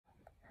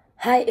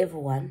Hi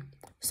everyone.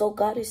 So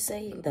God is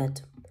saying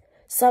that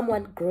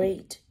someone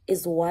great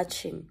is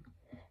watching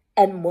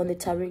and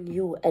monitoring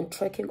you and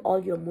tracking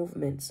all your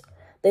movements.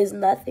 There's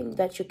nothing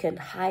that you can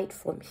hide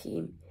from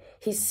him.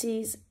 He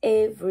sees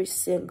every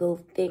single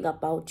thing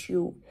about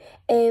you,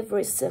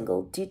 every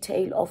single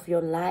detail of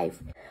your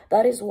life.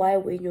 That is why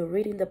when you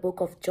read in the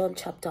book of John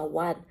chapter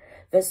 1,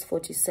 verse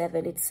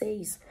 47, it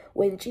says,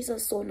 when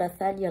Jesus saw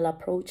Nathanael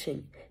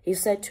approaching, he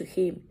said to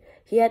him,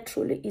 "Here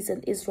truly is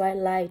an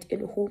Israelite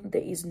in whom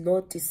there is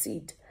no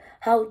deceit."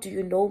 "How do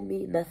you know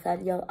me?"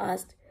 Nathanael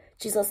asked.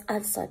 Jesus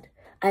answered,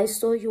 "I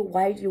saw you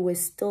while you were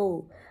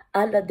still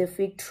under the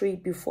fig tree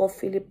before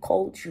Philip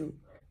called you."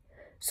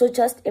 So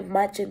just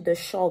imagine the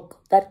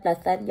shock that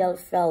Nathanael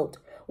felt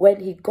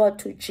when he got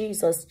to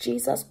Jesus.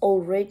 Jesus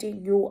already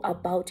knew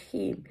about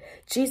him.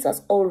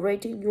 Jesus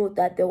already knew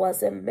that there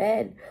was a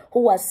man who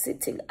was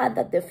sitting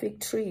under the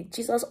fig tree.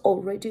 Jesus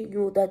already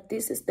knew that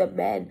this is the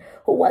man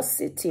who was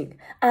sitting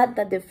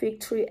under the fig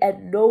tree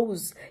and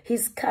knows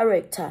his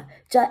character.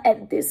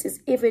 And this is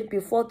even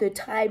before the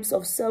times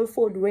of cell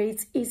phone where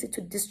it's easy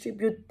to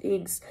distribute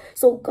things.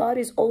 So God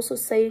is also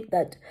saying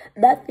that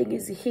nothing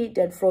is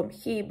hidden from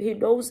him. He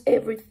knows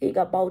everything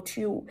about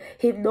you.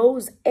 He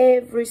knows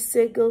every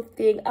single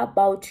thing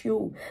about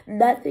you.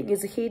 Nothing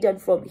is hidden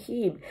from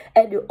him.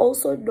 And he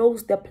also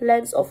knows the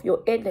plans of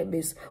your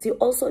enemies. He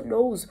also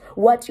knows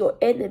what your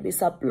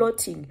enemies are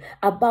plotting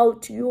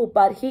about you,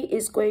 but he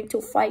is going to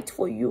fight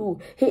for you.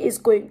 He is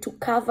going to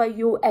cover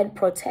you and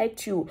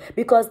protect you,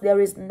 because there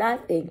is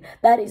nothing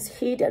that is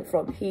hidden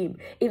from him.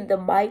 In the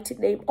mighty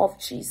name of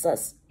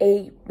Jesus,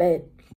 amen.